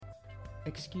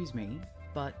Excuse me,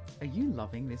 but are you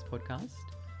loving this podcast?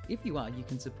 If you are, you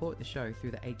can support the show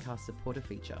through the Acast supporter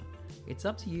feature. It's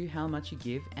up to you how much you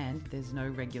give, and there's no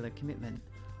regular commitment.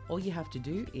 All you have to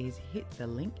do is hit the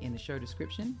link in the show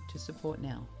description to support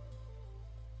now.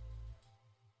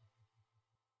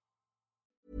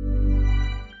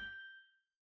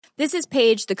 This is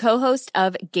Paige, the co-host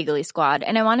of Giggly Squad,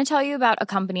 and I want to tell you about a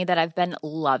company that I've been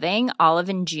loving,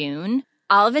 Olive & June.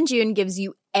 Olive & June gives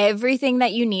you everything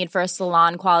that you need for a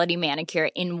salon-quality manicure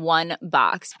in one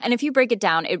box. And if you break it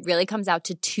down, it really comes out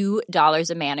to $2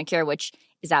 a manicure, which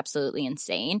is absolutely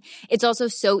insane. It's also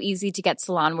so easy to get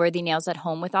salon-worthy nails at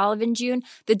home with Olive & June.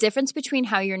 The difference between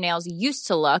how your nails used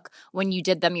to look when you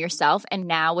did them yourself and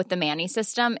now with the Mani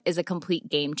system is a complete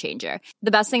game changer.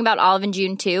 The best thing about Olive &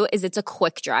 June, too, is it's a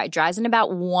quick dry. Dries in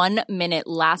about 1 minute,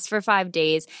 lasts for 5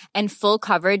 days, and full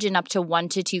coverage in up to 1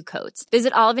 to 2 coats.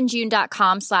 Visit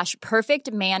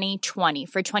oliveandjune.com/perfectmani20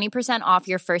 for 20% off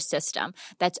your first system.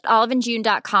 That's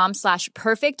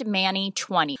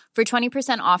oliveandjune.com/perfectmani20 for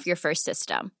 20% off your first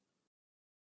system.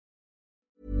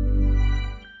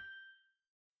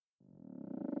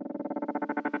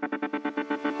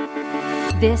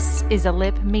 This is a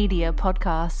Lip Media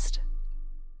podcast.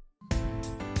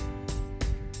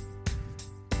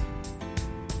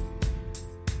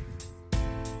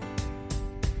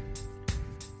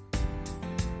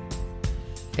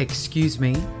 Excuse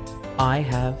me, I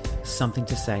have something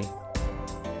to say.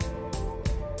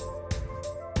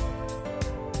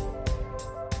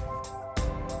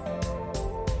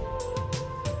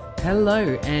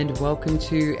 Hello and welcome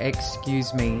to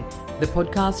Excuse Me, the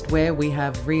podcast where we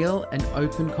have real and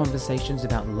open conversations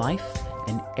about life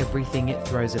and everything it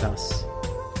throws at us.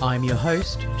 I'm your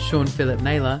host, Sean Philip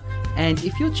Naylor, and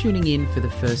if you're tuning in for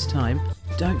the first time,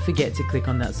 don't forget to click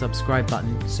on that subscribe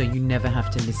button so you never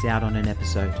have to miss out on an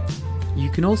episode.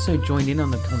 You can also join in on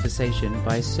the conversation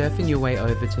by surfing your way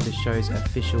over to the show's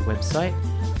official website,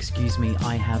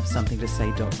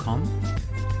 excusemeihavesomethingtosay.com.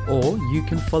 Or you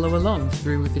can follow along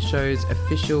through with the show's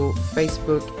official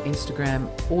Facebook, Instagram,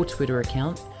 or Twitter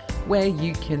account, where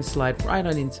you can slide right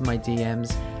on into my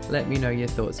DMs, let me know your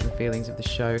thoughts and feelings of the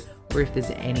show, or if there's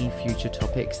any future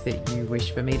topics that you wish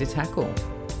for me to tackle.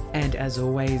 And as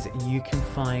always, you can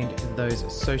find those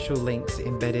social links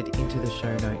embedded into the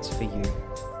show notes for you.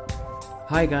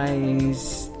 Hi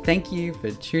guys, thank you for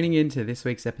tuning in to this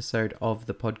week's episode of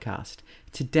the podcast.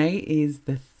 Today is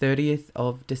the 30th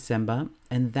of December,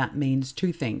 and that means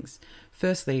two things.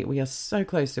 Firstly, we are so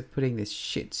close to putting this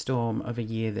shitstorm of a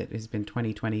year that has been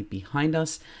 2020 behind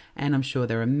us, and I'm sure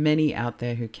there are many out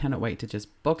there who cannot wait to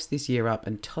just box this year up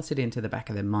and toss it into the back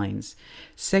of their minds.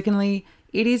 Secondly,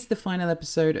 it is the final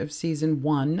episode of season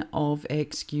 1 of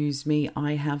Excuse Me,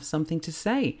 I Have Something to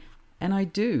Say, and I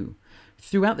do.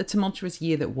 Throughout the tumultuous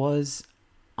year that was,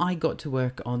 I got to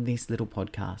work on this little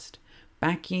podcast.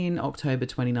 Back in October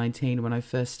 2019, when I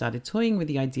first started toying with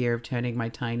the idea of turning my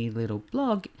tiny little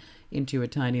blog into a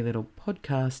tiny little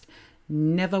podcast,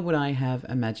 never would I have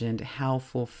imagined how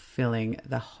fulfilling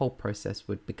the whole process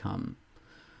would become.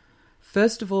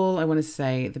 First of all, I want to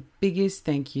say the biggest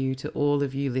thank you to all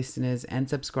of you listeners and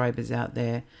subscribers out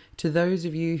there, to those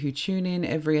of you who tune in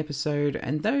every episode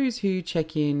and those who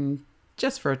check in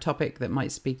just for a topic that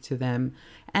might speak to them,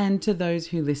 and to those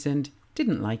who listened,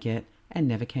 didn't like it, and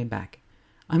never came back.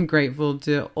 I'm grateful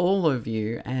to all of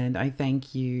you, and I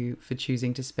thank you for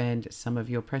choosing to spend some of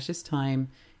your precious time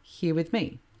here with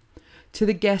me. To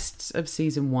the guests of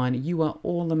season 1, you are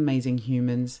all amazing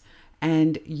humans,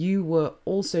 and you were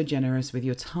also generous with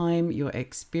your time, your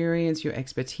experience, your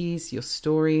expertise, your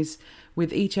stories.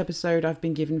 With each episode, I've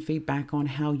been given feedback on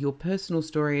how your personal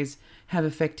stories have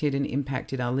affected and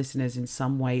impacted our listeners in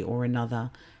some way or another.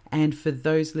 And for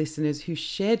those listeners who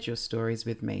shared your stories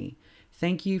with me,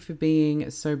 thank you for being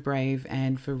so brave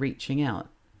and for reaching out.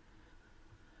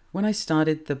 When I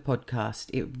started the podcast,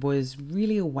 it was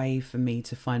really a way for me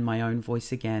to find my own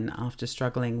voice again after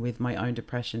struggling with my own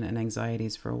depression and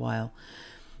anxieties for a while.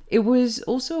 It was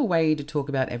also a way to talk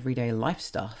about everyday life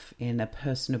stuff in a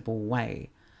personable way.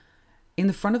 In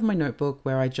the front of my notebook,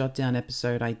 where I jot down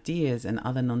episode ideas and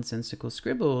other nonsensical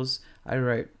scribbles, I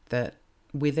wrote that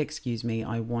with Excuse Me,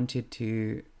 I wanted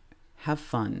to have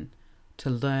fun, to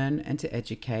learn and to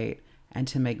educate, and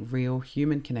to make real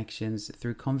human connections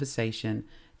through conversation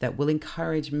that will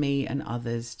encourage me and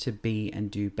others to be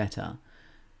and do better.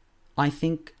 I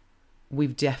think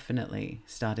we've definitely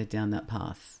started down that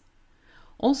path.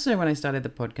 Also, when I started the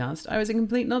podcast, I was a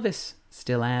complete novice,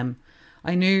 still am.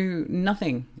 I knew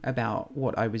nothing about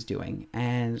what I was doing,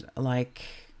 and like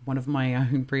one of my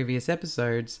own previous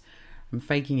episodes, I'm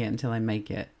faking it until I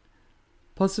make it.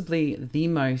 Possibly the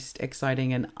most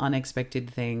exciting and unexpected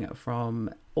thing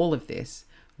from all of this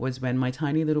was when my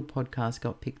tiny little podcast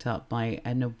got picked up by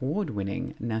an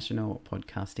award-winning national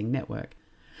podcasting network.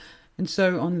 And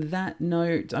so on that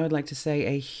note, I would like to say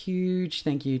a huge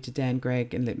thank you to Dan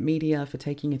Gregg and Lip Media for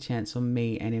taking a chance on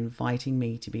me and inviting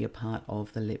me to be a part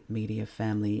of the Lip Media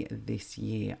family this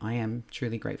year. I am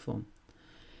truly grateful.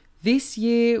 This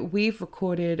year, we've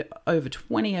recorded over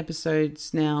 20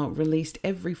 episodes now, released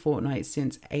every fortnight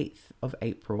since 8th of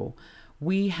April.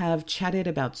 We have chatted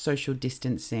about social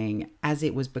distancing as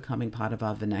it was becoming part of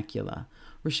our vernacular.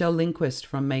 Rochelle Lindquist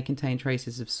from May Contain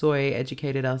Traces of Soy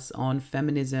educated us on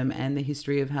feminism and the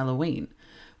history of Halloween.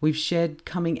 We've shared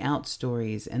coming out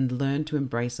stories and learned to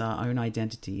embrace our own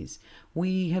identities.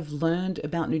 We have learned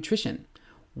about nutrition,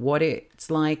 what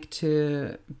it's like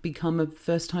to become a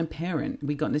first-time parent.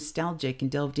 We got nostalgic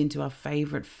and delved into our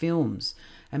favorite films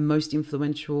and most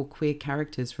influential queer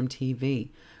characters from TV.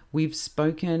 We've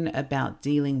spoken about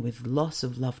dealing with loss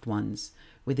of loved ones,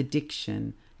 with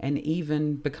addiction, and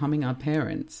even becoming our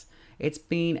parents. It's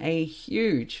been a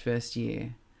huge first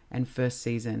year and first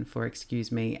season for Excuse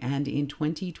Me, and in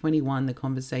 2021 the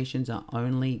conversations are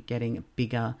only getting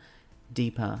bigger,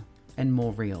 deeper, and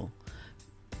more real.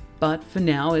 But for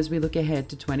now, as we look ahead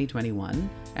to 2021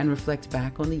 and reflect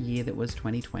back on the year that was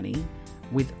 2020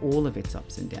 with all of its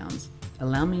ups and downs,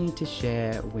 allow me to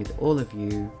share with all of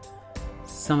you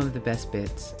some of the best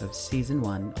bits of season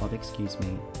 1 of Excuse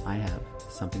Me, I Have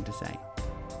Something to Say.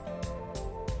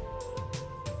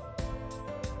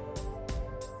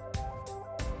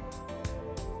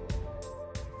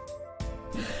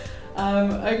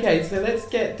 Okay, so let's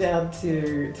get down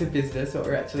to business. What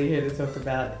we're actually here to talk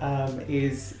about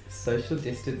is social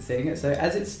distancing. So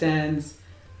as it stands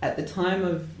at the time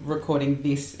of recording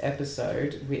this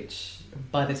episode, which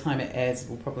by the time it airs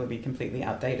will probably be completely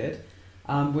outdated,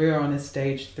 we're on a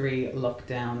stage 3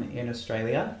 lockdown in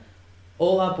Australia.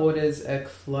 All our borders are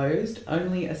closed.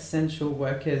 Only essential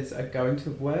workers are going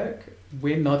to work.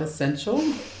 We're not essential.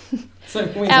 So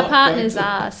our partners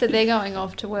are, so they're going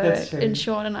off to work, and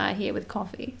Sean and I are here with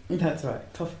coffee. That's right,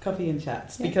 coffee and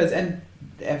chats. Yeah. Because, and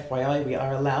FYI, we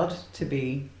are allowed to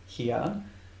be here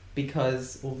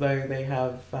because although they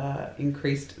have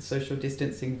increased social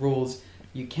distancing rules,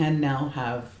 you can now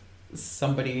have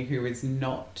somebody who is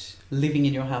not living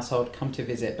in your household come to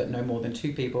visit, but no more than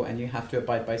 2 people, and you have to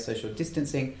abide by social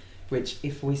distancing, which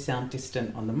if we sound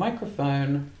distant on the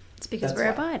microphone... It's because we're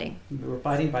abiding. We're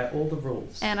abiding by all the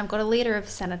rules. And I've got a litre of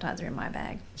sanitizer in my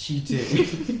bag. You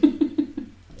do.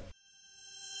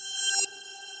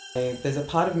 There's a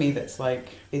part of me that's like,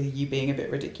 are you being a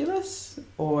bit ridiculous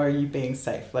or are you being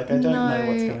safe? Like, I don't know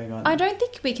what's going on. I don't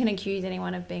think we can accuse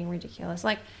anyone of being ridiculous.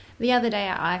 Like, the other day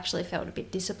I actually felt a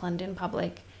bit disciplined in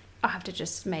public. I have to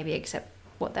just maybe accept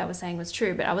what they were saying was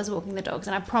true, but I was walking the dogs,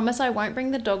 and I promise I won't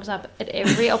bring the dogs up at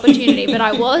every opportunity, but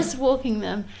I was walking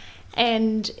them.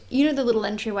 And you know the little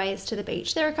entryways to the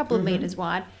beach, they're a couple of meters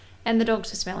wide, and the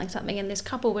dogs were smelling something, and this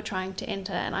couple were trying to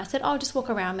enter, and I said, oh, just walk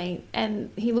around me.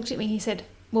 And he looked at me, he said,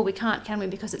 well, we can't, can we,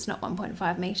 because it's not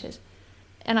 1.5 meters.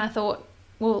 And I thought,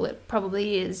 well, it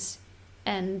probably is.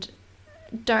 And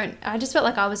I just felt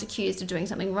like I was accused of doing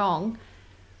something wrong.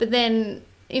 But then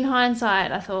in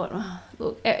hindsight, I thought, oh,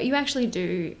 look, you actually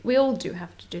do, we all do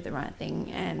have to do the right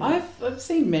thing. And I've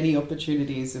seen many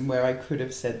opportunities in where I could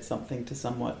have said something to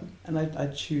someone, and I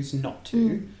choose not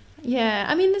to. Yeah,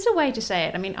 I mean, there's a way to say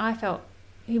it. I mean, I felt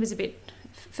he was a bit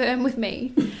firm with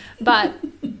me, but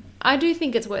I do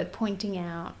think it's worth pointing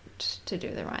out to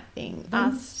do the right thing.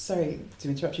 Sorry to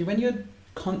interrupt you. When you're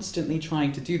constantly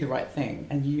trying to do the right thing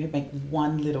and you make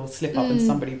one little slip up and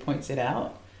somebody points it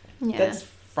out, that's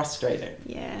frustrating.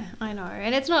 Yeah, I know.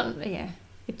 And it's not,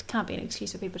 it can't be an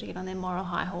excuse for people to get on their moral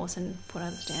high horse and put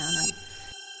others down. And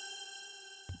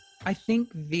I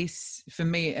think this, for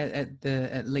me,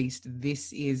 at least,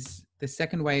 this is the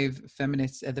second wave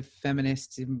feminists, the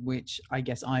feminists in which I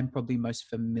guess I'm probably most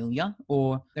familiar,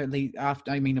 or at least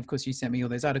after, I mean, of course you sent me all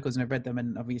those articles and I've read them,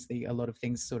 and obviously a lot of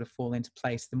things sort of fall into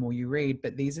place the more you read,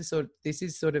 but this is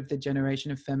sort of the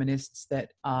generation of feminists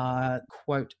that are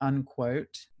quote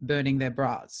unquote burning their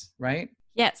bras, right?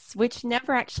 Yes, which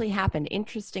never actually happened.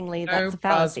 Interestingly, that's a No bras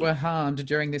fallacy. were harmed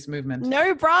during this movement.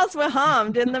 No bras were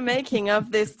harmed in the making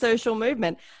of this social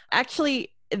movement.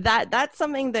 Actually, that's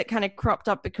something that kind of cropped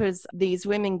up because these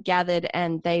women gathered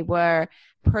and they were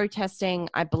protesting,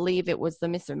 I believe it was the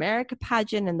Miss America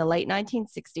pageant in the late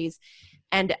 1960s.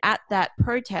 And at that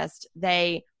protest,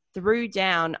 they threw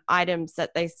down items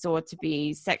that they saw to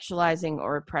be sexualizing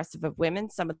or oppressive of women.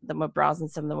 Some of them were bras and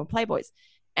some of them were Playboys.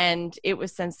 And it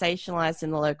was sensationalized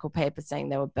in the local paper saying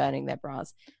they were burning their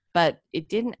bras. but it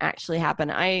didn't actually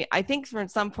happen. I think from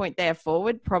some point there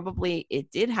forward, probably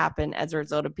it did happen as a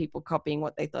result of people copying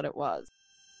what they thought it was.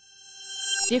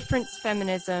 Difference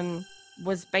feminism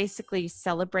was basically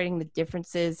celebrating the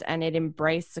differences, and it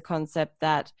embraced the concept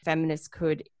that feminists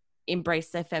could embrace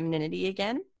their femininity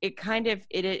again. It kind of,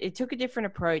 it took a different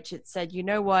approach. It said, you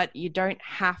know what, you don't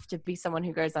have to be someone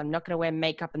who goes, I'm not going to wear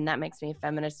makeup and that makes me a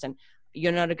feminist, and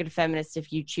you're not a good feminist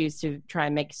if you choose to try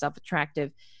and make yourself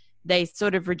attractive. They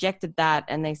sort of rejected that,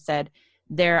 and they said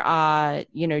there are,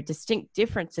 you know, distinct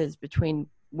differences between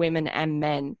women and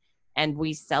men, and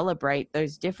we celebrate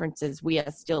those differences. We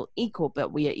are still equal,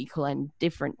 but we are equal and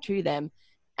different to them.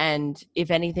 And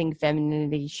if anything,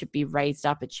 femininity should be raised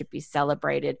up. It should be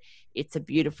celebrated. It's a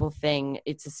beautiful thing.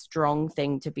 It's a strong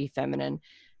thing to be feminine,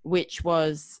 which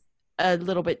was a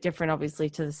little bit different, obviously,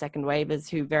 to the second wavers,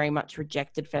 who very much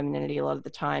rejected femininity a lot of the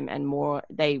time, and more,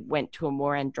 they went to a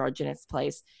more androgynous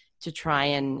place to try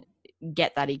and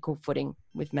get that equal footing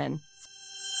with men.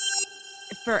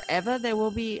 Forever there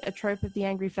will be a trope of the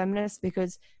angry feminist,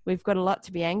 because we've got a lot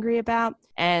to be angry about,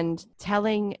 and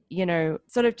telling, you know,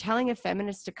 sort of telling a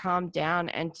feminist to calm down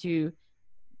and to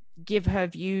give her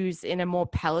views in a more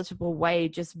palatable way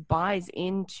just buys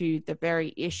into the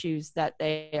very issues that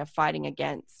they are fighting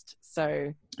against.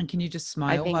 So, and can you just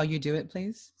smile while you do it,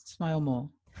 please? Smile more.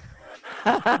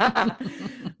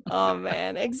 Oh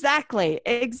man, exactly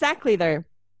though.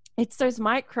 It's those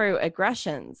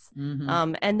microaggressions,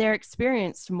 and they're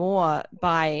experienced more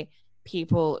by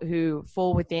people who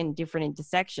fall within different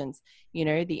intersections. You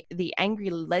know, the angry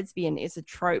lesbian is a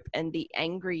trope, and the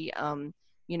angry,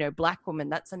 you know, black woman,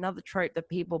 that's another trope that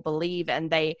people believe,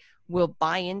 and they will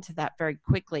buy into that very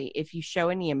quickly. If you show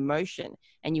any emotion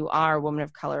and you are a woman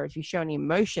of color, if you show any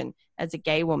emotion as a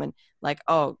gay woman, like,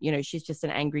 oh, you know, she's just an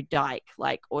angry dyke,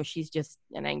 like, or she's just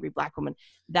an angry black woman,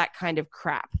 that kind of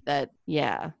crap, that,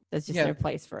 yeah, there's just no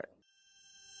place for it.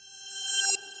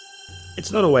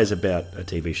 It's not always about a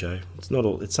TV show. It's not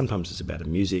all. It's sometimes it's about a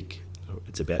music.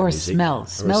 It's about music. A smell.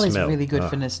 Smell is really good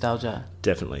for nostalgia.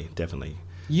 Definitely.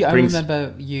 I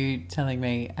remember you telling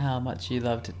me how much you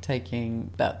loved taking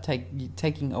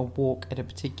a walk at a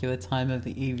particular time of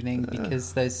the evening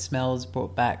because those smells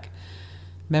brought back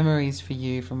memories for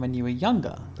you from when you were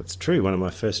younger. That's true. One of my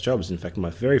first jobs, in fact, my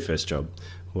very first job,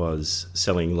 was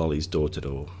selling lollies door to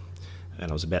door, and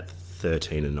I was about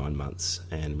 13 and 9 months,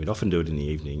 and we'd often do it in the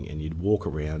evening, and you'd walk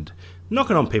around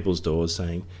knocking on people's doors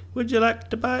saying, would you like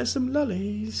to buy some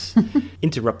lollies?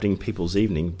 Interrupting people's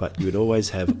evening, but you would always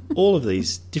have all of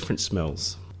these different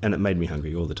smells, and it made me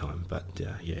hungry all the time. But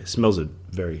yeah, smells are a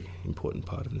very important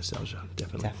part of nostalgia,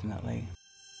 definitely.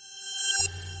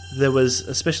 There was,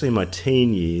 especially in my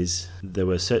teen years, there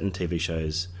were certain TV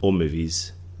shows or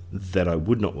movies that I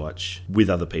would not watch with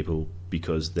other people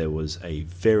because there was a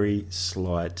very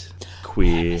slight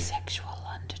queer... Homosexual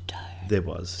undertone. There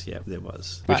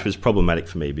was. Which was problematic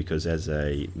for me because as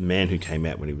a man who came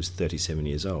out when he was 37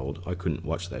 years old, I couldn't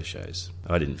watch those shows.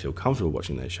 I didn't feel comfortable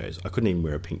watching those shows. I couldn't even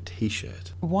wear a pink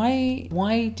T-shirt.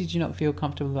 Why did you not feel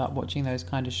comfortable about watching those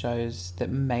kind of shows that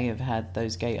may have had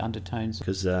those gay undertones?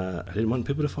 Because I didn't want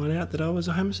people to find out that I was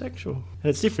a homosexual. And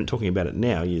it's different talking about it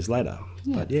now, years later.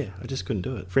 Yeah. But yeah, I just couldn't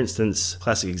do it. For instance,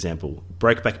 classic example,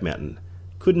 Brokeback Mountain.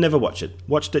 Could never watch it.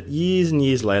 Watched it years and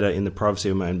years later in the privacy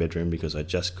of my own bedroom because I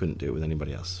just couldn't do it with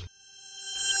anybody else.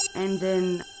 And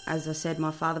then, as I said,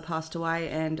 my father passed away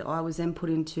and I was then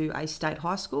put into a state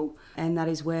high school, and that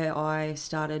is where I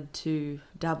started to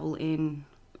dabble in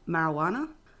marijuana.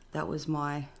 That was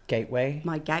my gateway,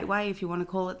 if you want to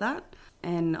call it that.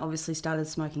 And obviously started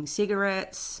smoking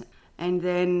cigarettes, and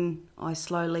then I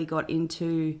slowly got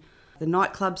into the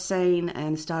nightclub scene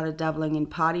and started dabbling in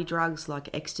party drugs like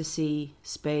ecstasy,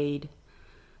 speed.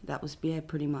 That was,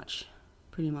 pretty much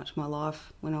my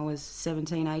life when I was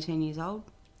 17, 18 years old.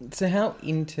 So how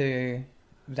into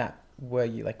that were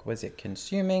you? Like, was it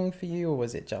consuming for you, or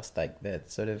was it just like the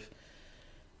sort of,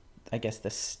 I guess,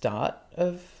 the start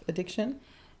of addiction?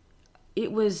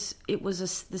 It was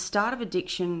the start of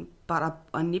addiction, but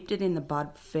I nipped it in the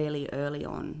bud fairly early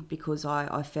on because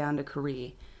I found a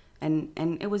career.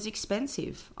 And it was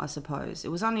expensive, I suppose. It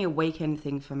was only a weekend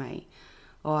thing for me.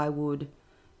 I would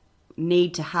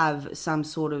need to have some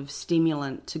sort of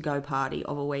stimulant to go party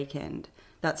of a weekend.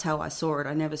 That's how I saw it.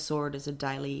 I never saw it as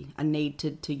a need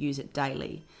to use it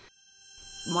daily.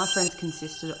 My friends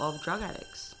consisted of drug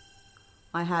addicts.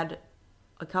 I had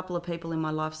a couple of people in my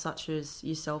life, such as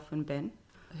yourself and Ben,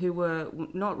 who were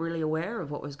not really aware of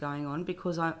what was going on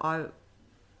because I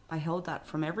held that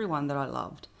from everyone that I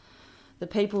loved. The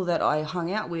people that I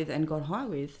hung out with and got high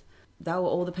with, they were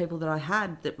all the people that I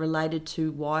had that related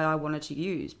to why I wanted to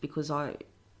use, because I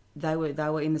they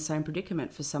were in the same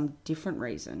predicament for some different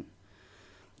reason.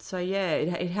 So yeah,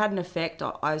 it had an effect.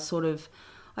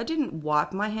 I didn't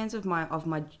wipe my hands of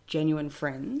my genuine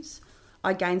friends.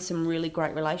 I gained some really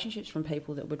great relationships from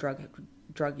people that were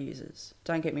drug users.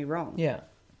 Don't get me wrong. Yeah.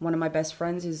 One of my best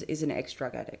friends is an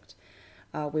ex-drug addict.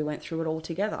 We went through it all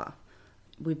together.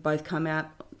 We've both come out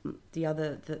the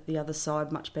other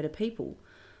side much better people.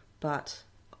 But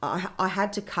I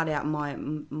had to cut out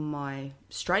my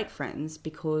straight friends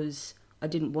because I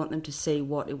didn't want them to see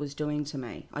what it was doing to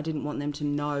me. I didn't want them to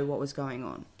know what was going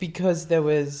on. Because there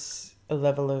was a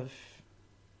level of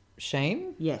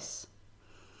shame? Yes.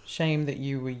 Shame that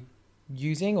you were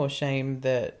using, or shame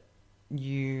that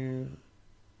you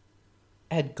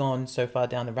had gone so far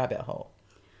down the rabbit hole?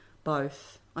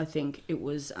 Both. I think it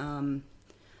was...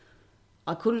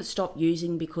 I couldn't stop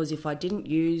using because if I didn't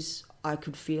use, I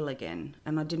could feel again.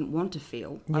 And I didn't want to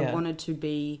feel. Yeah. I wanted to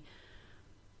be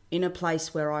in a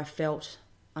place where I felt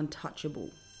untouchable.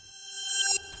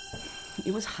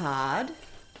 It was hard.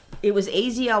 It was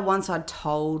easier once I'd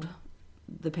told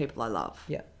the people I love.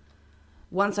 Yeah.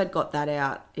 Once I'd got that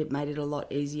out, it made it a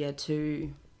lot easier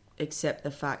to accept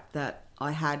the fact that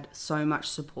I had so much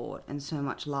support and so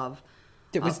much love.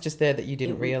 It was just there that you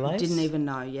didn't realise? Didn't even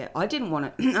know, yeah. I didn't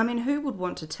want to... I mean, who would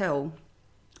want to tell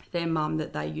their mum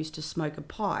that they used to smoke a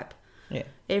pipe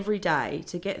every day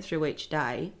to get through each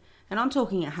day? And I'm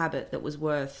talking a habit that was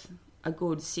worth a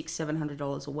good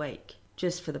 $600-700 a week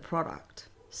just for the product.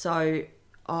 So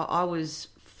I was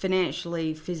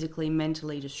financially, physically,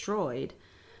 mentally destroyed.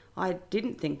 I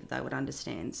didn't think that they would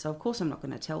understand. So, of course, I'm not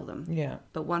going to tell them. Yeah.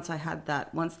 But once I had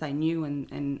that, once they knew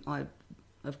and I...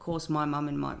 Of course, my mum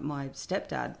and my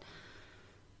stepdad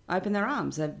opened their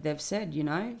arms. They've said, you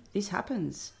know, this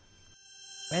happens.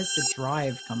 Where's the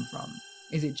drive come from?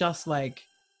 Is it just like,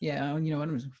 yeah, you know what,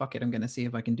 fuck it, I'm going to see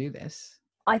if I can do this?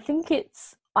 I think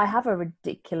I have a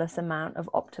ridiculous amount of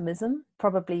optimism,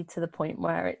 probably to the point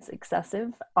where it's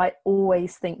excessive. I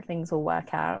always think things will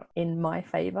work out in my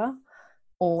favour.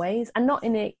 Always, and not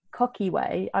in a cocky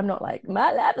way. I'm not like,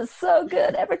 my lab is so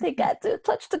good, everything I do,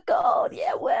 touch the gold,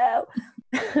 yeah, well.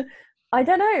 I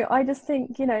don't know, I just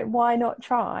think, you know, why not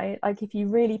try? Like, if you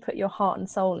really put your heart and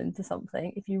soul into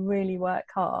something, if you really work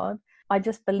hard, I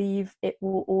just believe it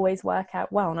will always work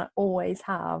out well, and I always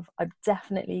have. I'm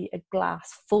definitely a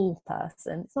glass full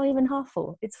person. It's not even half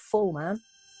full, it's full, man.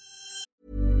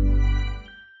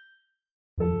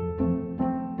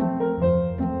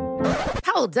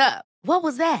 Hold up. What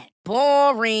was that?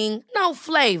 Boring. No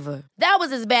flavor. That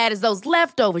was as bad as those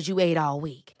leftovers you ate all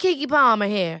week. Keke Palmer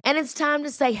here, and it's time to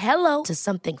say hello to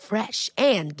something fresh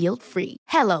and guilt-free.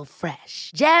 Hello Fresh.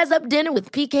 Jazz up dinner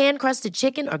with pecan-crusted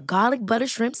chicken or garlic butter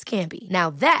shrimp scampi. Now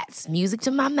that's music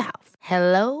to my mouth.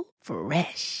 Hello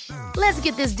Fresh. Let's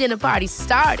get this dinner party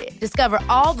started. Discover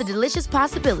all the delicious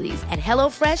possibilities at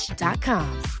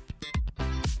HelloFresh.com.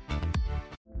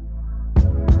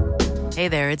 Hey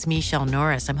there, it's Michelle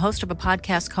Norris. I'm host of a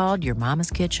podcast called Your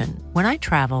Mama's Kitchen. When I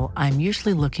travel, I'm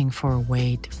usually looking for a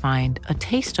way to find a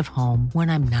taste of home when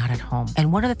I'm not at home.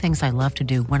 And one of the things I love to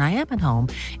do when I am at home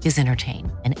is entertain.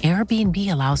 And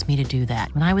Airbnb allows me to do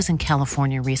that. When I was in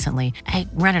California recently, I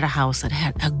rented a house that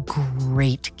had a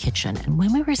great kitchen. And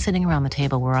when we were sitting around the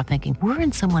table, we were all thinking, we're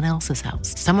in someone else's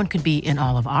house. Someone could be in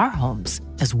all of our homes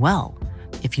as well.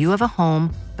 If you have a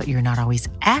home, but you're not always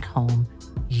at home,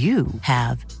 you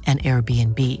have an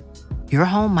Airbnb. Your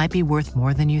home might be worth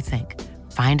more than you think.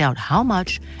 Find out how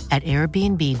much at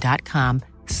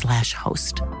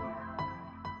airbnb.com/host.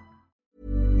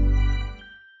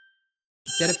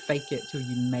 Instead of fake it till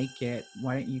you make it,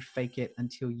 why don't you fake it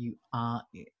until you are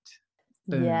it?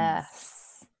 Boom.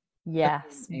 Yes.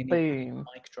 Boom.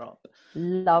 Mic drop.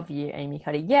 Love you, Amy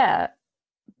Cuddy. Yeah,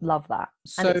 love that.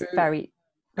 So, and it's very,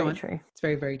 very true. It's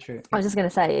very, very true. I was just going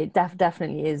to say, it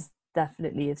definitely is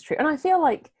true. And I feel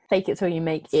like fake it till you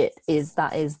make it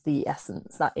that is the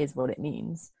essence. That is what it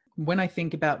means. When I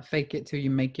think about fake it till you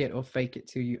make it or fake it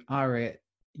till you are it,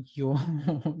 I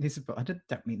don't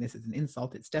mean this as an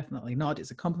insult. It's definitely not.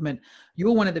 It's a compliment.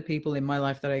 You're one of the people in my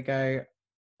life that I go,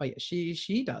 oh yeah,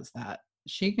 she does that.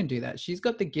 She can do that. She's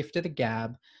got the gift of the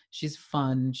gab. She's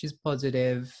fun. She's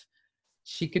positive.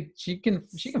 She can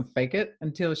fake it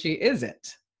until she is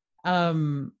it. Where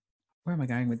am I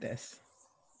going with this?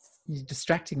 You're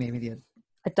distracting me with your...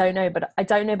 I don't know, but I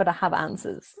have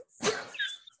answers.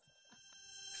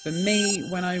 For me,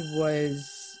 when I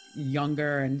was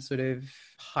younger and sort of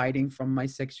hiding from my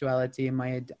sexuality and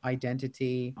my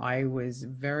identity. I was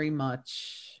very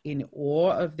much in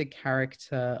awe of the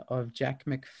character of Jack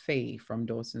McPhee from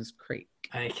Dawson's Creek.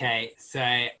 Okay, so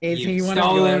Is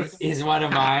one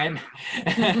of mine.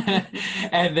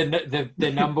 And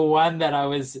the number one that I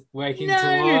was working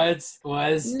towards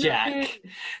was Jack.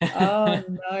 Oh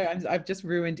no, I've just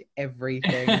ruined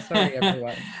everything. Sorry,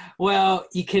 everyone. Well,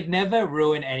 you could never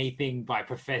ruin anything by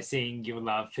professing your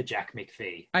love for Jack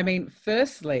McPhee. I mean,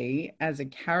 firstly, as a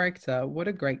character, what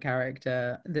a great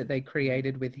character that they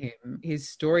created with him. His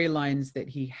storylines that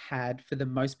he had, for the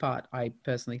most part, I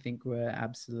personally think were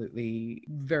absolutely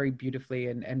very beautifully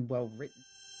and well written.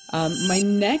 My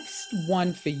next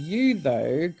one for you,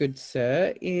 though, good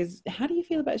sir, is how do you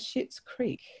feel about Schitt's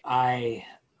Creek? I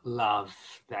love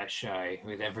that show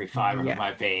with every fiber of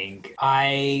my being.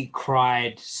 I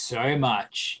cried so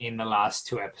much in the last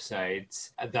 2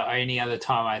 episodes. The only other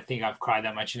time I think I've cried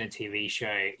that much in a TV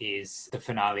show is the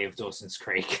finale of Dawson's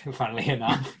Creek, funnily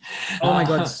enough. Oh my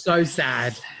God, so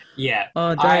sad. Yeah.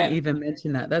 Oh, don't even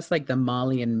mention that. That's like the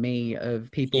Marley and Me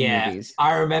of people movies.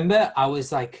 I remember I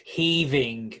was like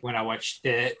heaving when I watched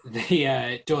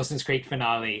the Dawson's Creek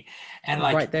finale. And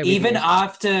like even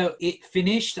after it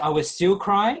finished, I was still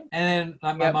crying. And then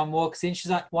like my mum walks in,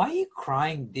 she's like, "Why are you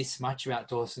crying this much about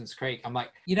Dawson's Creek?" I'm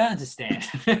like, "You don't understand."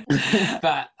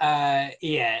 But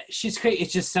Schitt's Creek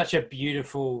is just such a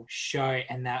beautiful show,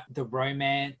 and that the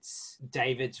romance,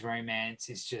 David's romance,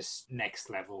 is just next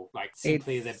level. Like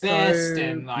simply the best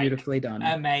and like beautifully done,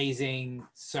 amazing,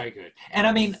 so good. And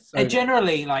I mean,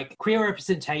 generally like queer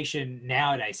representation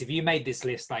nowadays, if you made this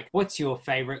list, like what's your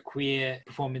favorite queer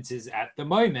performances at the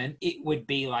moment, it would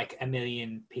be like 1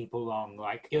 million people long.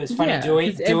 Like it was funny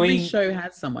doing every show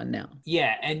has someone now.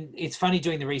 Yeah, and it's funny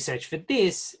doing the research for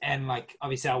this, and like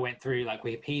obviously I went through like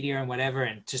Wikipedia and whatever,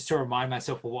 and just to remind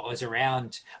myself of what was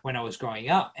around when I was growing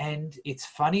up. And it's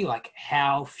funny like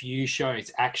how few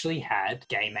shows actually had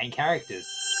gay main characters.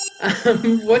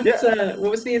 What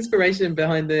was the inspiration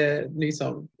behind the new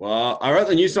song? Well, I wrote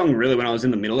the new song really when I was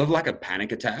in the middle of like a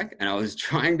panic attack, and I was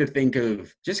trying to think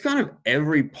of just kind of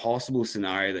every possible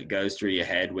scenario that goes through your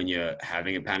head when you're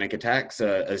having a panic attack.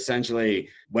 So essentially,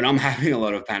 when I'm having a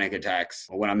lot of panic attacks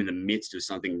or when I'm in the midst of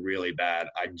something really bad,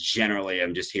 I generally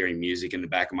am just hearing music in the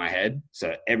back of my head.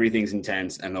 So everything's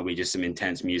intense and there'll be just some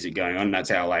intense music going on. And that's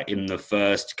how like in the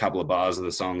first couple of bars of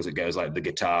the songs, it goes like the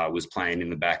guitar was playing in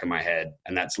the back of my head.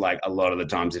 And that's like a lot of the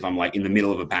times if I'm like in the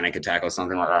middle of a panic attack or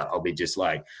something like that, I'll be just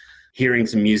like hearing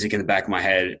some music in the back of my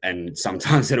head, and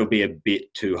sometimes it'll be a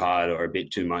bit too hard or a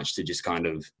bit too much to just kind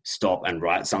of stop and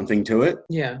write something to it.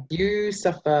 Yeah. You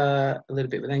suffer a little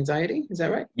bit with anxiety, is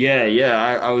that right? Yeah.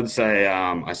 I would say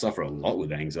I suffer a lot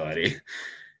with anxiety.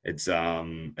 It's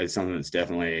something that's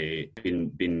definitely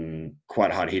been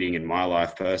quite hard hitting in my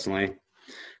life personally.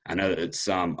 I know that it's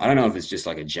I don't know if it's just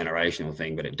like a generational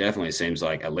thing, but it definitely seems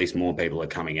like at least more people are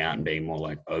coming out and being more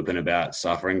like open about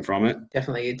suffering from it.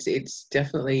 Definitely. It's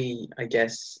definitely, I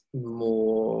guess,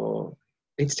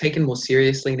 it's taken more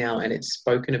seriously now, and it's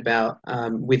spoken about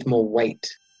with more weight.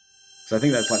 So I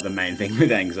think that's like the main thing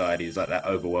with anxiety is like that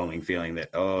overwhelming feeling that,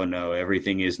 oh no,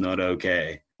 everything is not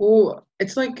okay. Well,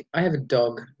 it's like I have a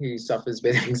dog who suffers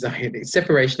with anxiety,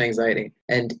 separation anxiety,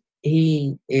 and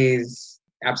he is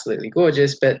absolutely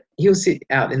gorgeous, but he'll sit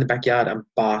out in the backyard and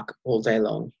bark all day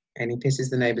long, and he pisses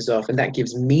the neighbors off, and that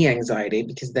gives me anxiety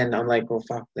because then I'm like, well,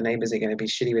 fuck, the neighbors are going to be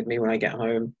shitty with me when I get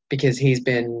home because he's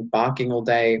been barking all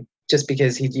day just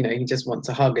because he just wants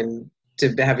a hug and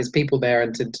to have his people there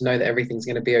and to know that everything's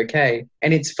going to be okay.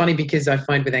 And it's funny because I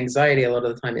find with anxiety a lot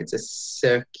of the time it's a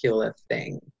circular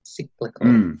thing, cyclical,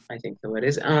 I think the word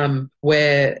is,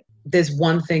 where there's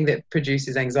one thing that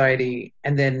produces anxiety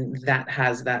and then that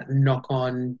has that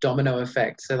knock-on domino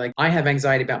effect. So like I have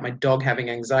anxiety about my dog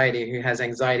having anxiety, who has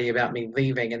anxiety about me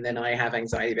leaving, and then I have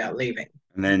anxiety about leaving.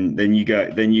 And then you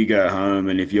go home,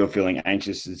 and if you're feeling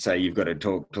anxious and say you've got to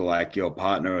talk to like your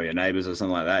partner or your neighbors or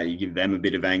something like that, you give them a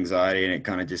bit of anxiety and it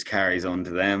kind of just carries on to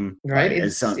them. Right. Like,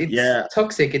 it's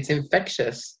toxic. It's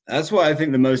infectious. That's why I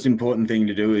think the most important thing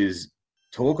to do is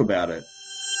talk about it.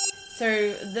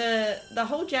 So the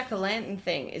whole jack-o'-lantern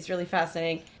thing is really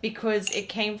fascinating because it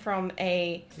came from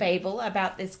a fable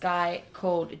about this guy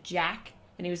called Jack,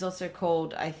 and he was also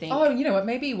called, I think... Oh, you know what?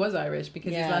 Maybe he was Irish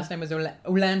because his last name was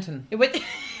O'Lantern.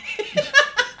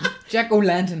 Jack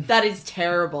O'Lantern. That is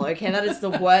terrible, okay? That is the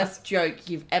worst joke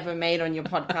you've ever made on your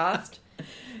podcast.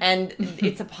 And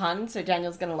it's a pun, so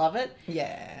Daniel's going to love it.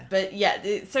 Yeah. But yeah,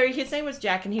 so his name was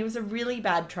Jack, and he was a really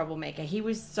bad troublemaker. He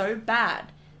was so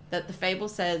bad that the fable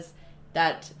says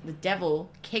that the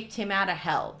devil kicked him out of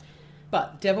hell.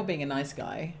 But Devil being a nice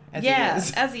guy,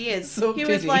 as he is. So he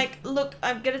was like, look,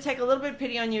 I'm going to take a little bit of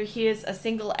pity on you. Here's a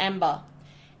single ember.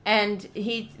 And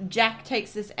Jack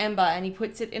takes this ember and he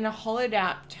puts it in a hollowed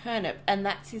out turnip, and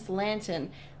that's his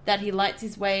lantern that he lights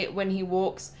his way when he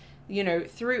walks,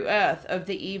 through Earth of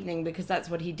the evening, because that's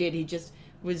what he did. He just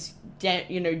was,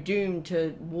 doomed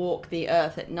to walk the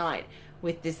Earth at night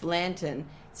with this lantern.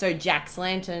 So Jack's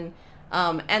lantern.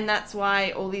 And that's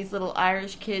why all these little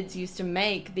Irish kids used to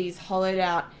make these hollowed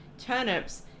out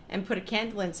turnips and put a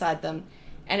candle inside them.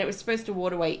 And it was supposed to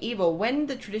ward away evil. When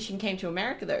the tradition came to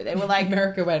America, though, they were like...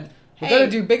 America went, we're going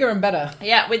to do bigger and better.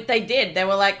 Yeah, they did. They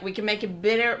were like, we can make it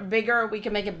bigger, we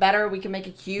can make it better, we can make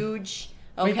it huge.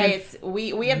 Okay, we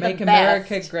have the best. Make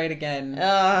America great again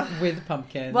with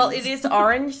pumpkins. Well, it is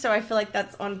orange, so I feel like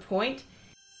that's on point.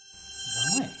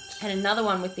 Right. And another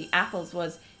one with the apples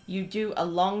was you do a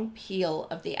long peel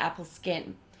of the apple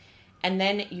skin. And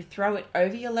then you throw it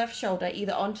over your left shoulder,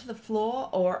 either onto the floor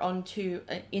or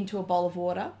into a bowl of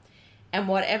water. And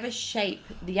whatever shape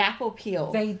the apple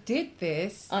peel... They did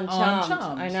this on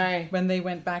Charmed. I know. When they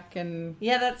went back and...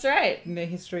 Yeah, that's right. In the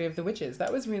history of the witches.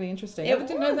 That was really interesting. I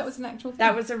didn't know that was an actual thing.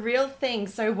 That was a real thing.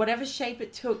 So whatever shape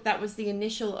it took, that was the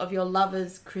initial of your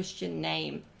lover's Christian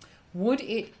name. Would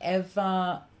it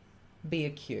ever... be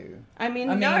a Q? I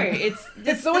mean, no.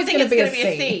 It's always going to be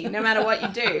a C, no matter what you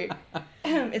do.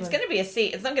 It's going to be a C.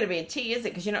 It's not going to be a T, is it?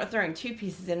 Because you're not throwing two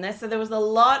pieces in there. So there was a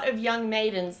lot of young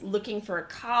maidens looking for a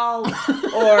Carl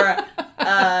or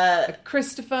a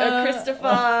Christopher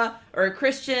or a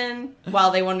Christian.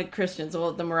 Well, they wanted Christians. All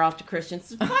of them were after Christians,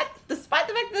 despite the fact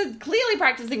that they're clearly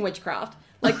practicing witchcraft.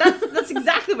 Like that's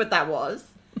exactly what that was.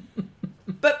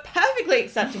 But perfectly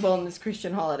acceptable in this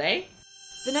Christian holiday.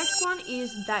 The next one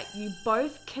is that you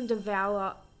both can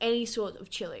devour any sort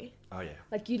of chili. Oh, yeah.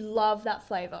 Like, you love that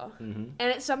flavour. Mm-hmm. And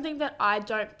it's something that I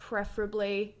don't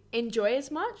preferably enjoy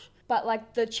as much. But,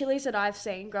 like, the chilies that I've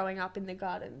seen growing up in the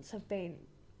gardens have been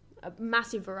a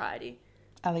massive variety.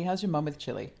 Ali, how's your mum with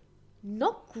chili?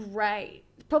 Not great.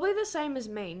 Probably the same as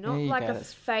me. Not like a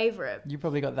favourite. You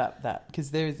probably got that.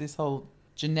 Because there is this whole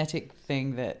genetic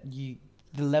thing that the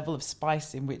level of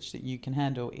spice in which that you can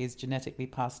handle is genetically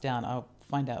passed down. I'll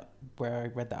find out where I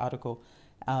read the article.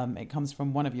 It comes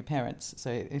from one of your parents.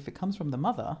 So if it comes from the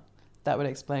mother, that would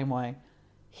explain why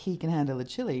he can handle a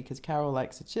chili because Carol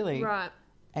likes a chili. Right.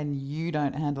 And you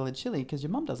don't handle a chili because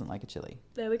your mum doesn't like a chili.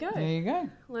 There we go. There you go.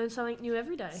 Learn something new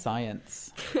every day.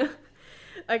 Science.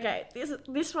 Okay,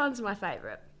 this one's my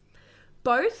favourite.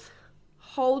 Both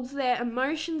holds their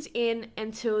emotions in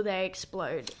until they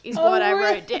explode is what I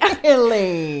wrote down.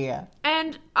 Really?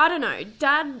 And I don't know,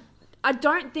 Dad... I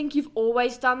don't think you've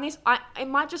always done this. It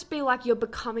might just be like you're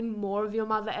becoming more of your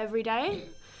mother every day.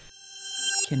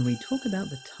 Can we talk about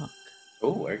the tuck?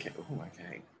 Oh, okay. Oh,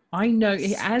 okay. I know,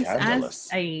 as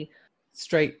a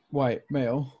straight white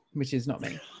male, which is not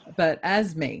me, but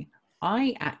as me,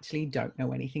 I actually don't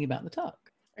know anything about the tuck.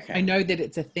 Okay. I know that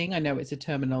it's a thing. I know it's a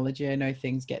terminology. I know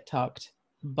things get tucked.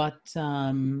 But,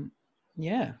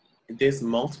 yeah. There's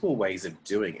multiple ways of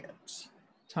doing it.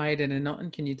 Tie it in a knot,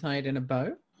 and can you tie it in a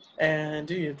bow? And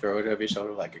do you throw it over your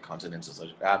shoulder like a continental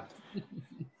soldier?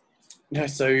 No,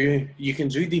 so you can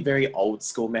do the very old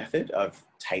school method of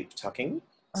tape tucking.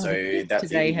 So that's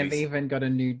today have even got a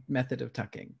new method of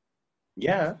tucking.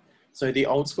 Yeah. So the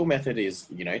old school method is,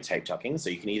 tape tucking.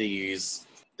 So you can either use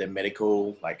the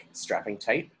medical like strapping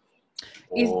tape.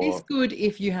 Is this good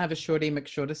if you have a Shorty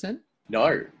McShorterson?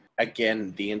 No.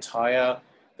 Again, the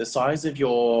size of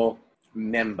your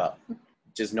member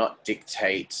does not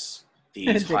dictate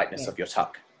the tightness of your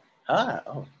tuck.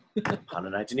 Pun,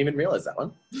 and I didn't even realize that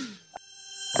one.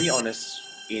 I'll be honest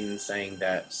in saying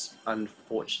that,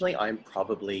 unfortunately, I'm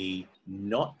probably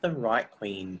not the right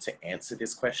queen to answer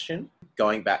this question.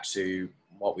 Going back to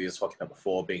what we were talking about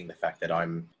before, being the fact that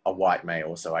I'm a white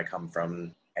male, so I come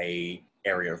from a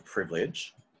area of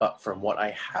privilege. But from what I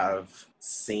have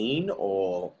seen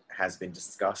or has been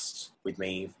discussed with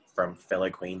me from fellow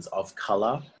queens of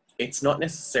colour, it's not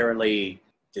necessarily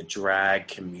the drag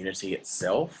community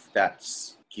itself that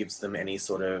gives them any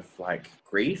sort of like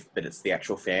grief, but it's the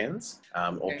actual fans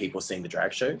or people seeing the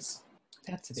drag shows.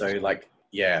 That's so like,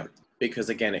 yeah, because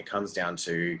again, it comes down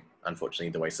to, unfortunately,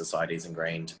 the way society is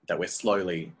ingrained that we're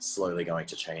slowly going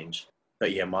to change.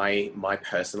 But yeah, my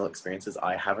personal experiences,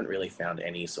 I haven't really found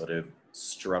any sort of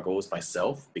struggles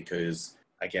myself because,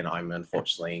 again, I'm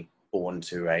unfortunately born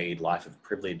to a life of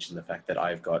privilege in the fact that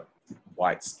I've got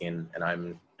white skin and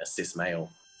I'm a cis male.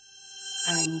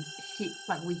 And shit's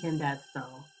like weekend dad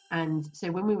style. And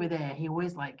so when we were there, he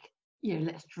always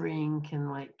let's drink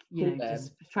and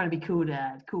just trying to be cool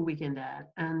dad, cool weekend dad.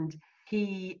 And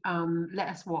he let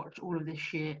us watch all of this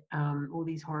shit, all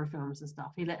these horror films and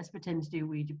stuff. He let us pretend to do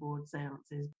Ouija board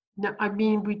seances. No, I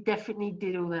mean, we definitely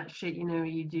did all that shit, you know,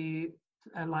 you do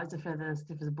lights a feather,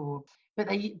 stiff as a board. But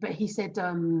he said,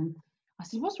 I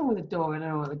said, what's wrong with the dog? I don't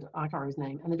know I can't remember his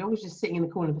name. And the dog was just sitting in the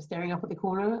corner, but staring up at the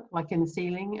corner, like in the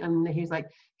ceiling. And he was like,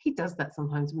 he does that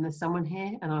sometimes when there's someone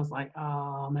here. And I was like,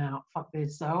 oh, I'm out. Fuck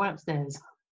this. So I went upstairs.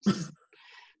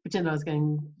 Pretend I was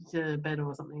going to bed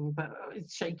or something, but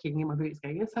it's shaking in my boots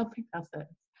going, there's something downstairs.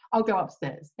 I'll go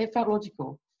upstairs. It felt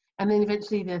logical. And then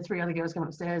eventually the 3 other girls came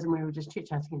upstairs and we were just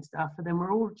chit-chatting and stuff. And then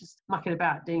we're all just mucking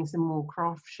about doing some more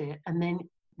craft shit. And then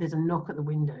there's a knock at the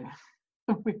window.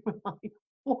 And we were like,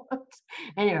 what?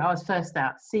 Anyway, I was first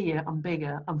out. See ya, I'm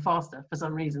bigger, I'm faster for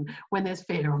some reason. When there's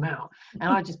fear, I'm out.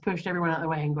 And I just pushed everyone out of the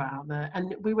way and got out there.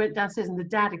 And we went downstairs and the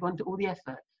dad had gone to all the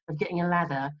effort of getting a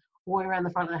ladder all the way around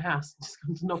the front of the house and just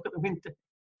gone to knock at the window.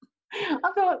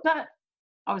 I thought that,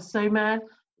 I was so mad.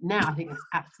 Now I think it's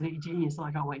absolutely genius.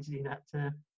 I can't wait to do that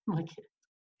to my kid.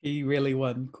 He really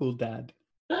won. Cool dad.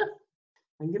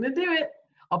 I'm going to do it.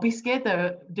 I'll be scared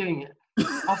though doing it.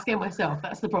 I'll scare myself.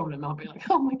 That's the problem. I'll be like,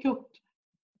 oh my God.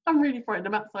 I'm really frightened.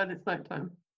 I'm outside. It's night time.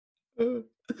 Off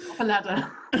a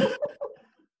ladder. I've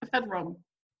had wrong.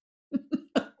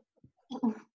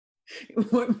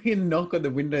 It won't be a knock on the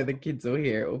window the kids will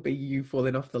hear. It'll be you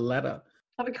falling off the ladder.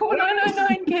 I'll be call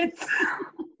 999 kids.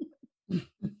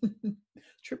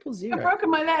 000. I've broken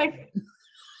my leg.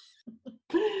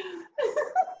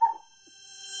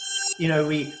 You know,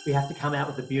 we have to come out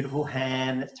with a beautiful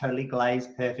ham that's totally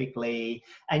glazed perfectly.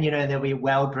 And, you know, there'll be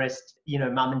well-dressed, you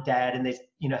know, mum and dad, and there's,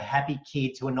 you know, happy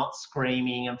kids who are not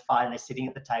screaming and fighting. They're sitting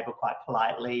at the table quite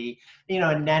politely. You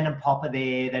know, and Nan and Pop are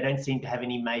there. They don't seem to have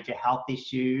any major health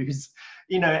issues,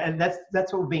 you know, and that's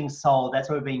what we're being sold. That's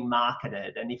what we're being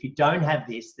marketed. And if you don't have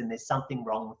this, then there's something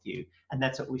wrong with you. And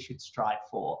that's what we should strive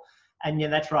for. And yeah,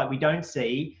 that's right. We don't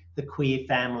see the queer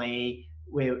family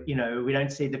where, you know, we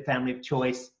don't see the family of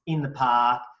choice in the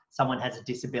park. Someone has a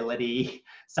disability,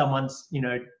 someone's, you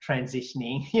know,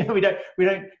 transitioning. You know,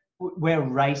 we're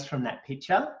erased from that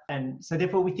picture. And so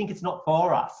therefore we think it's not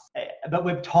for us. But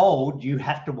we're told you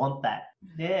have to want that.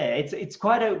 Yeah, it's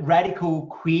quite a radical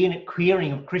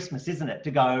queering of Christmas, isn't it?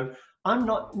 To go, I'm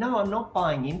not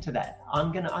buying into that.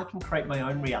 I can create my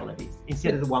own realities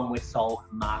instead of the one we're sold,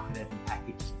 marketed and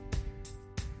packaged.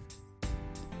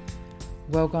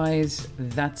 Well, guys,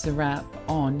 that's a wrap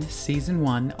on season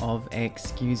 1 of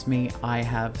Excuse Me, I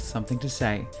Have Something to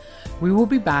Say. We will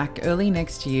be back early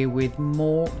next year with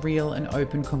more real and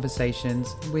open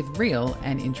conversations with real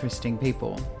and interesting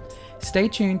people. Stay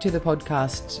tuned to the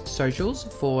podcast's socials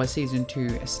for season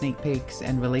 2 sneak peeks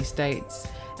and release dates.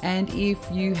 And if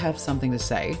you have something to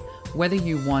say, whether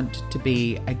you want to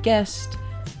be a guest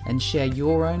and share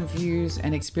your own views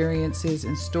and experiences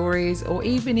and stories, or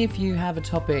even if you have a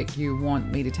topic you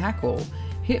want me to tackle,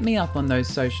 hit me up on those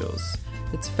socials.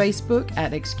 It's Facebook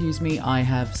at Excuse Me, I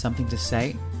Have Something to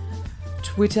Say,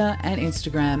 Twitter and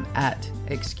Instagram at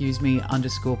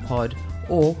excuseme_pod,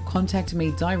 or contact me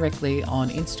directly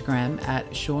on Instagram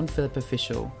at Sean Phillip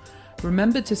Official.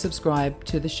 Remember to subscribe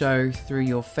to the show through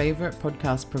your favorite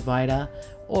podcast provider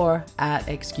or at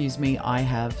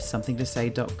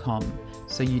excusemeihavesomethingtosay.com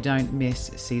so you don't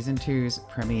miss season 2's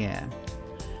premiere.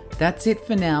 That's it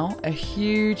for now. A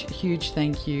huge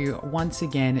thank you once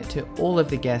again to all of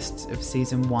the guests of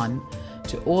season 1,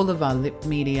 to all of our Lip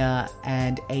Media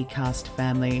and Acast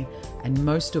family, and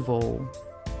most of all,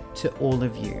 to all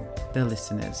of you, the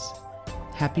listeners.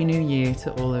 Happy New Year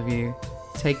to all of you.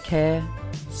 Take care,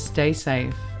 stay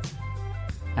safe,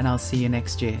 and I'll see you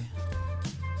next year.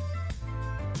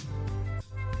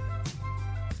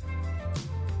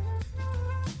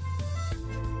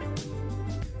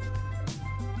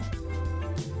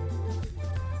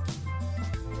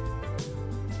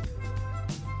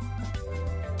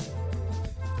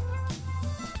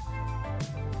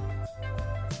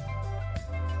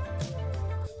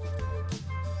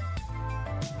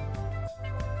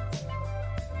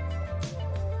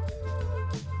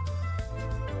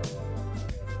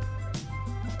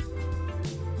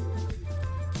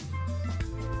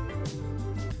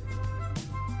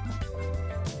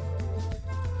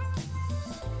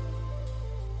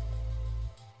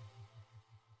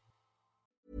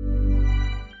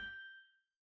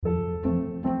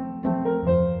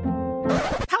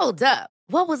 Hold up.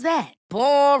 What was that?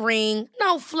 Boring.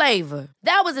 No flavor.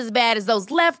 That was as bad as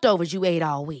those leftovers you ate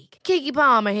all week. Keke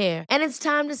Palmer here. And it's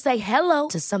time to say hello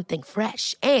to something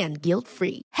fresh and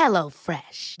guilt-free. Hello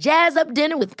Fresh. Jazz up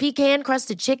dinner with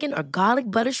pecan-crusted chicken or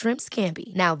garlic butter shrimp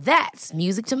scampi. Now that's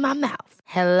music to my mouth.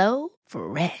 Hello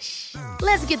Fresh.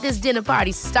 Let's get this dinner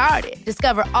party started.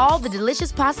 Discover all the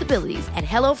delicious possibilities at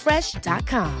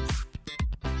HelloFresh.com.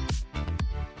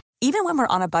 Even when we're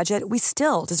on a budget, we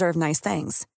still deserve nice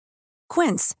things.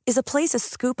 Quince is a place to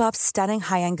scoop up stunning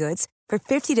high-end goods for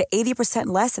 50 to 80%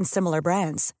 less than similar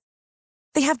brands.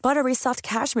 They have buttery soft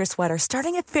cashmere sweaters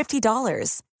starting at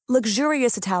 $50,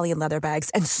 luxurious Italian leather bags,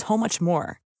 and so much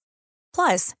more.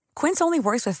 Plus, Quince only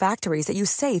works with factories that use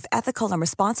safe, ethical, and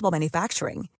responsible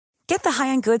manufacturing. Get the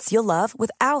high-end goods you'll love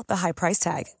without the high price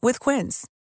tag with Quince.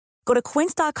 Go to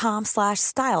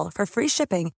quince.com/style for free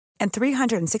shipping and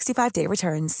 365-day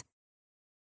returns.